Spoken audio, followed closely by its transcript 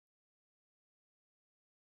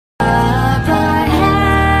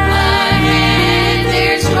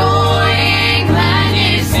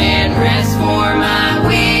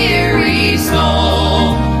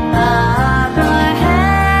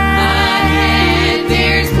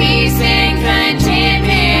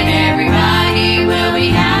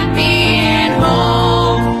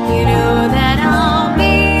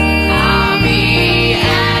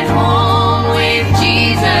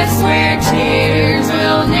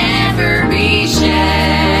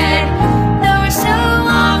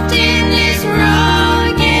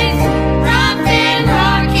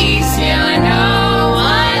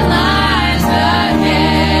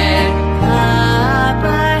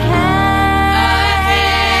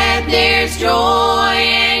there's joy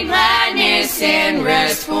and gladness and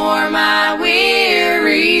rest for my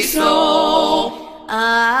weary soul.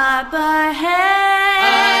 Up ahead,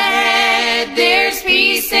 there's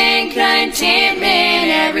peace and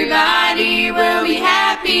contentment. Everybody will be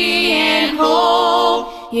happy and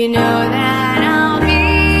whole. You know that I'll be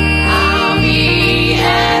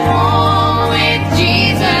at home with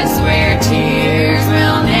Jesus, where tears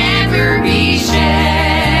will never be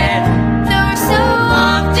shed. Though so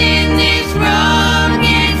often this road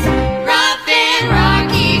gets rough and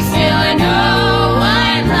rocky, still I know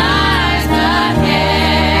what lies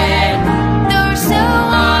ahead. Though so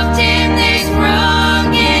often this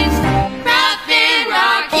road gets rough and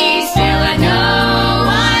rocky, still I know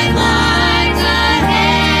what lies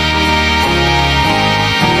ahead.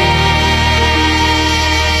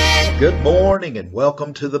 Good morning and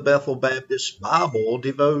welcome to the Bethel Baptist Bible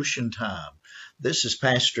Devotion Time. This is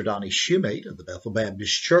Pastor Donnie Shoemate of the Bethel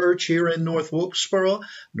Baptist Church here in North Wilkesboro,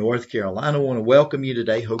 North Carolina. I want to welcome you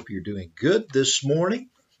today. Hope you're doing good this morning.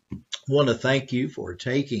 I want to thank you for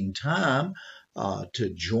taking time to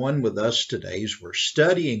join with us today as we're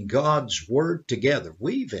studying God's Word together.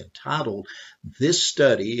 We've entitled this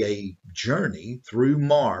study A Journey Through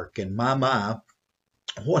Mark, and my,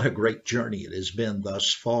 what a great journey it has been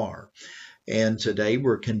thus far. And today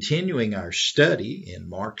we're continuing our study in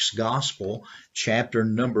Mark's Gospel, chapter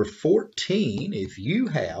number 14. If you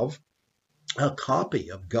have a copy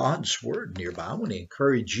of God's Word nearby, I want to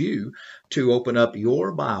encourage you to open up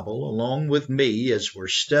your Bible along with me as we're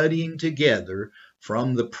studying together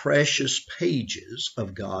from the precious pages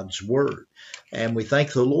of God's Word. And we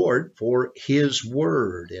thank the Lord for His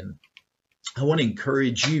Word. And I want to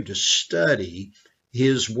encourage you to study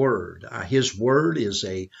His Word. His Word is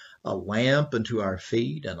a lamp unto our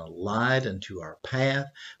feet and a light unto our path.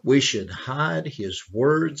 We should hide His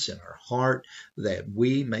words in our heart that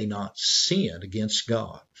we may not sin against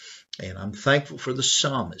God. And I'm thankful for the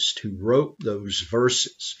psalmist who wrote those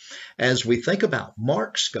verses. As we think about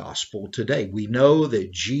Mark's Gospel today, we know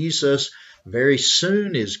that Jesus very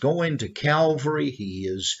soon is going to Calvary. He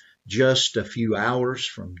is just a few hours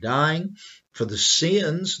from dying for the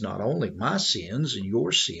sins, not only my sins and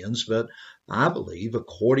your sins, but I believe,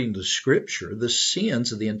 according to Scripture, the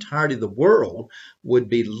sins of the entirety of the world would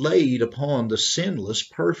be laid upon the sinless,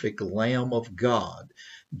 perfect Lamb of God.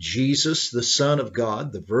 Jesus, the Son of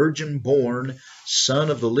God, the virgin-born Son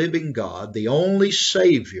of the living God, the only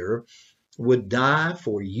Savior, would die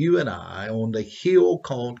for you and I on the hill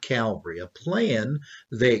called Calvary, a plan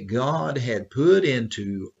that God had put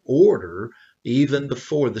into order even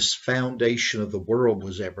before the foundation of the world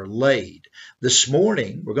was ever laid. This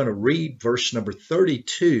morning, we're going to read verse number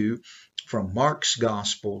 32 from Mark's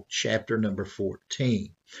Gospel, chapter number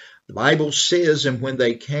 14. The Bible says, "And when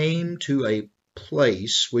they came to a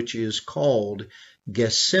place which is called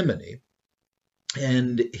Gethsemane,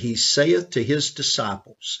 and he saith to his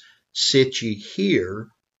disciples, Sit ye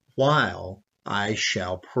here while I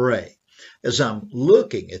shall pray." As I'm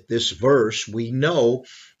looking at this verse, we know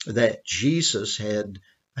that Jesus had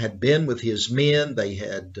been with his men. They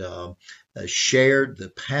had shared the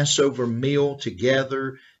Passover meal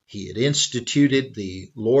together. He had instituted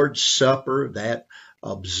the Lord's Supper, that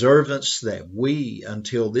observance that we,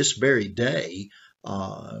 until this very day,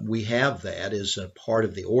 we have that as a part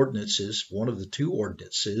of the ordinances, one of the two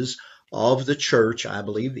ordinances of the church, I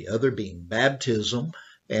believe, the other being baptism,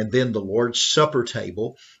 and then the Lord's Supper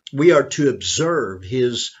table. We are to observe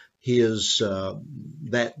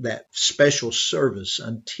that special service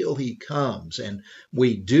until he comes, and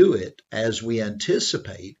we do it as we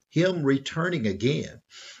anticipate him returning again.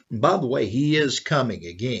 And by the way, he is coming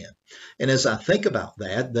again. And as I think about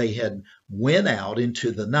that, they had went out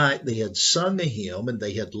into the night, they had sung a hymn, and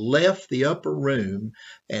they had left the upper room,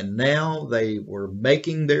 and now they were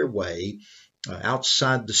making their way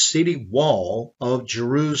outside the city wall of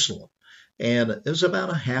Jerusalem. And it was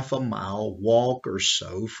about a half a mile walk or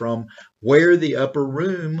so from where the upper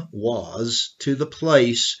room was to the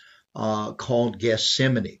place called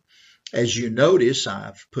Gethsemane. As you notice,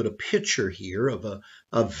 I've put a picture here of a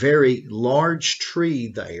very large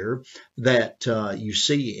tree there that you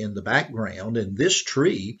see in the background. And this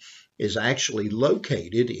tree is actually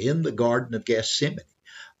located in the Garden of Gethsemane.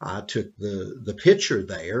 I took the picture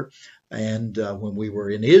there, and when we were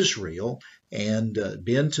in Israel, and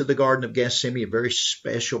been to the Garden of Gethsemane, a very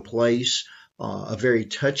special place, a very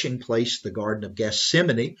touching place, the Garden of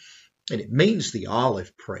Gethsemane. And it means the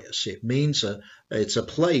olive press. It means it's a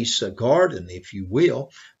place, a garden, if you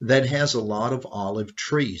will, that has a lot of olive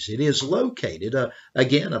trees. It is located,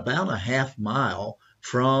 again, about a half mile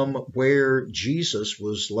from where Jesus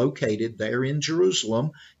was located there in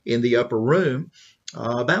Jerusalem in the upper room,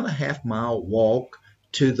 about a half-mile walk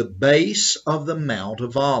to the base of the Mount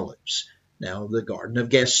of Olives. Now, the Garden of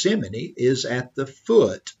Gethsemane is at the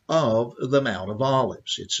foot of the Mount of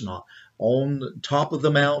Olives. It's not on the top of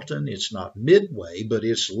the mountain, it's not midway, but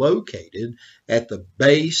it's located at the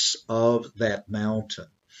base of that mountain.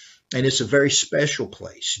 And it's a very special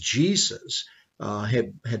place. Jesus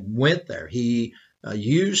had went there. He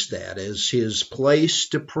used that as his place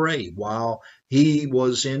to pray while he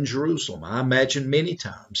was in Jerusalem. I imagine many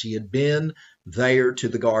times he had been there to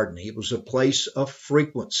the garden. It was a place of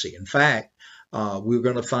frequency. In fact, we're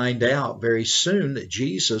going to find out very soon that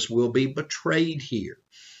Jesus will be betrayed here.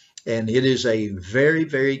 And it is a very,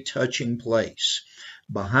 very touching place.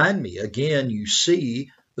 Behind me, again, you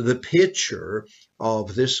see the picture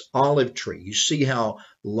of this olive tree. You see how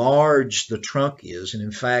large the trunk is. And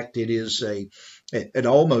in fact, it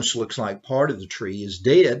almost looks like part of the tree is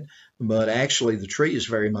dead, but actually the tree is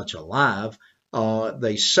very much alive.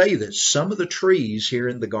 They say that some of the trees here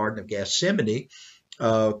in the Garden of Gethsemane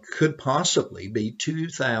could possibly be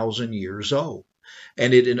 2,000 years old.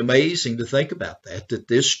 And it is amazing to think about that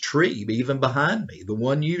this tree, even behind me, the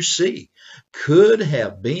one you see, could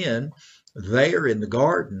have been there in the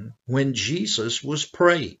garden when Jesus was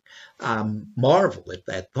praying. I marvel at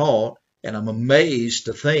that thought, and I'm amazed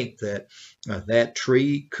to think that that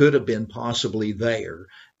tree could have been possibly there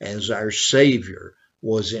as our Savior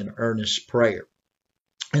was in earnest prayer.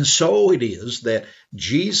 And so it is that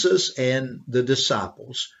Jesus and the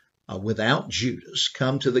disciples, without Judas,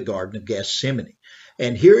 come to the Garden of Gethsemane.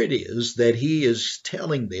 And here it is that he is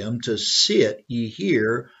telling them to sit ye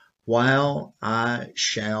here while I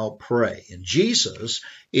shall pray. And Jesus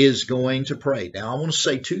is going to pray. Now, I want to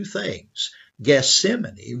say two things.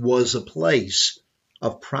 Gethsemane was a place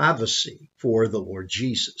of privacy for the Lord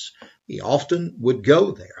Jesus. He often would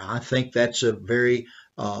go there. I think that's a very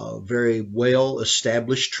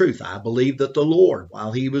well-established truth. I believe that the Lord,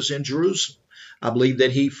 while he was in Jerusalem, I believe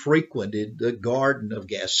that he frequented the Garden of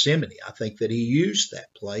Gethsemane. I think that he used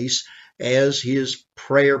that place as his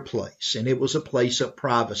prayer place, and it was a place of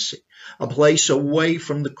privacy, a place away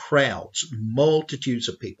from the crowds, multitudes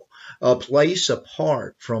of people, a place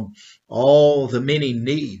apart from all the many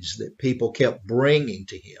needs that people kept bringing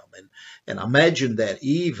to him. And I imagine that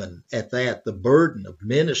even at that, the burden of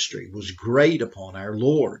ministry was great upon our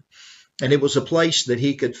Lord. And it was a place that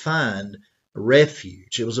he could find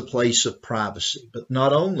refuge. It was a place of privacy. But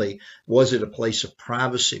not only was it a place of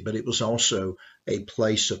privacy, but it was also a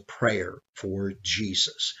place of prayer for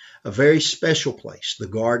Jesus. A very special place, the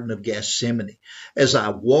Garden of Gethsemane. As I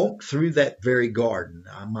walked through that very garden,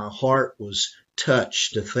 my heart was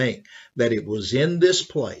touched to think that it was in this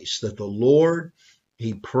place that the Lord,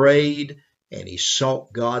 he prayed and he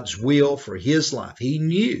sought God's will for his life. He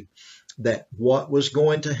knew that what was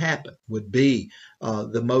going to happen would be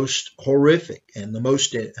the most horrific and the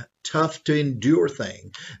most tough to endure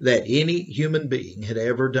thing that any human being had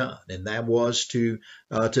ever done, and that was to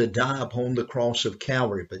die upon the cross of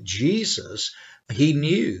Calvary. But Jesus, he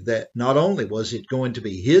knew that not only was it going to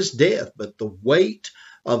be his death, but the weight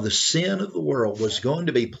of the sin of the world was going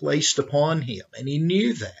to be placed upon him, and he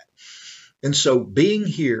knew that. And so being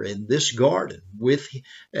here in this garden with,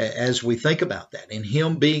 as we think about that, and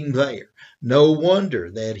him being there, no wonder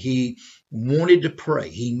that he wanted to pray.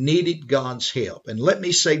 He needed God's help. And let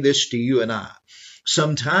me say this to you and I.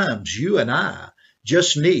 Sometimes you and I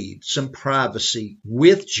just need some privacy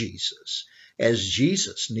with Jesus, as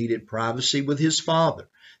Jesus needed privacy with his Father,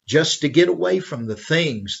 just to get away from the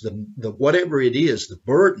things, the whatever it is, the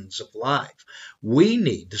burdens of life. We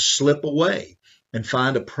need to slip away and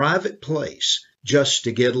find a private place just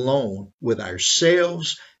to get alone with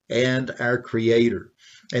ourselves and our Creator.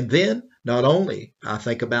 And then not only I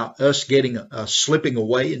think about us slipping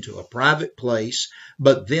away into a private place,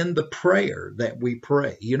 but then the prayer that we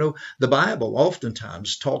pray. You know, the Bible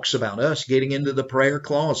oftentimes talks about us getting into the prayer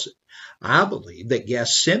closet. I believe that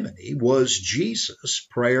Gethsemane was Jesus'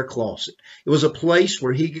 prayer closet. It was a place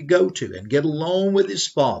where he could go to and get alone with his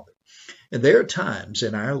Father. And there are times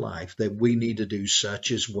in our life that we need to do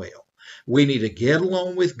such as well. We need to get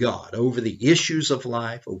along with God over the issues of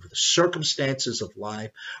life, over the circumstances of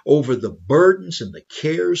life, over the burdens and the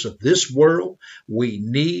cares of this world. We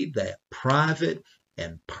need that private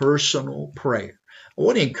and personal prayer. I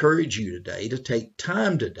want to encourage you today to take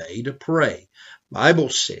time today to pray. The Bible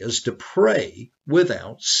says to pray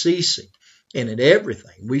without ceasing. And in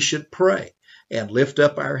everything we should pray and lift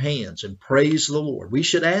up our hands and praise the Lord. We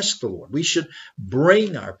should ask the Lord. We should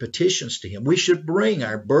bring our petitions to him. We should bring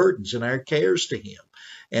our burdens and our cares to him.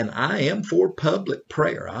 And I am for public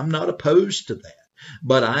prayer. I'm not opposed to that.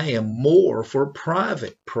 But I am more for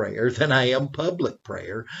private prayer than I am public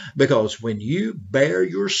prayer, because when you bare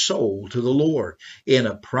your soul to the Lord in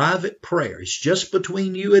a private prayer, it's just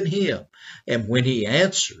between you and Him. And when He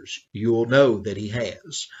answers, you'll know that He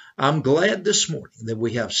has. I'm glad this morning that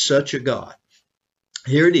we have such a God.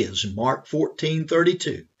 Here it is in Mark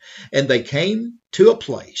 14:32. And they came to a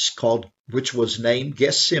place which was named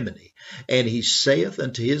Gethsemane. And He saith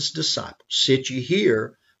unto His disciples, Sit ye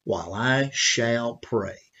here while I shall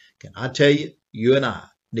pray. Can I tell you, you and I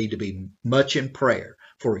need to be much in prayer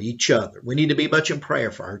for each other. We need to be much in prayer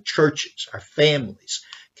for our churches, our families.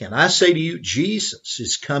 Can I say to you, Jesus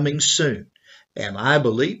is coming soon, and I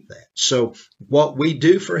believe that. So what we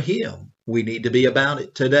do for Him, we need to be about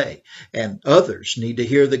it today. And others need to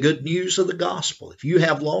hear the good news of the gospel. If you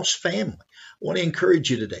have lost family, I want to encourage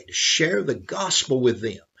you today to share the gospel with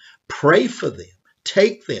them. Pray for them.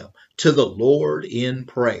 Take them to the Lord in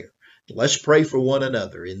prayer. Let's pray for one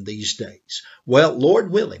another in these days. Well,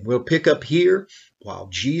 Lord willing, we'll pick up here while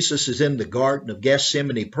Jesus is in the Garden of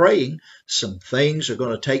Gethsemane praying. Some things are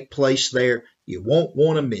going to take place there. You won't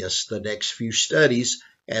want to miss the next few studies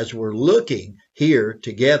as we're looking here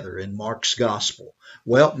together in Mark's Gospel.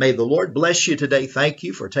 Well, may the Lord bless you today. Thank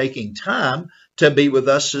you for taking time to be with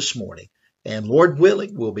us this morning. And Lord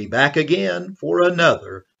willing, we'll be back again for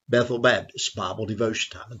another Bethel Baptist Bible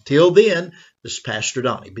Devotion Time. Until then, this is Pastor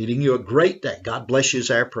Donnie bidding you a great day. God bless you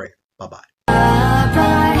is our prayer. Bye-bye.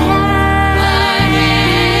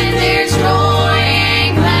 Ahead, there's joy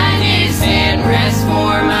and gladness and rest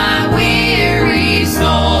for my weary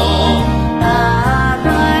soul.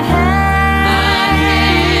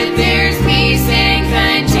 Ahead, there's peace and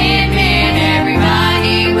contentment.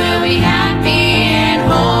 Everybody will be happy and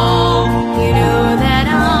whole. You know that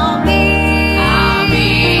I'll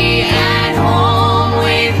be at home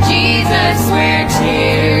with Jesus, where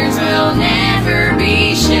tears will never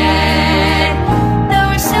be shed.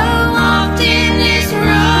 Though so often this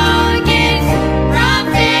road gets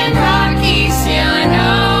rough and rocky, still I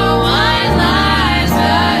know what lies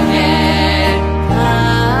ahead.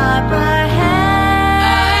 Up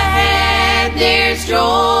ahead, there's joy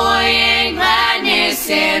and gladness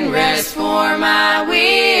and rest for my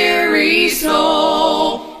weary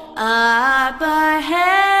soul. Up ahead,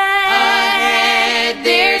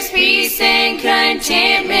 there's peace and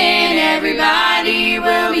contentment. Everybody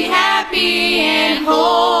will be happy and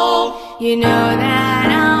whole. You know that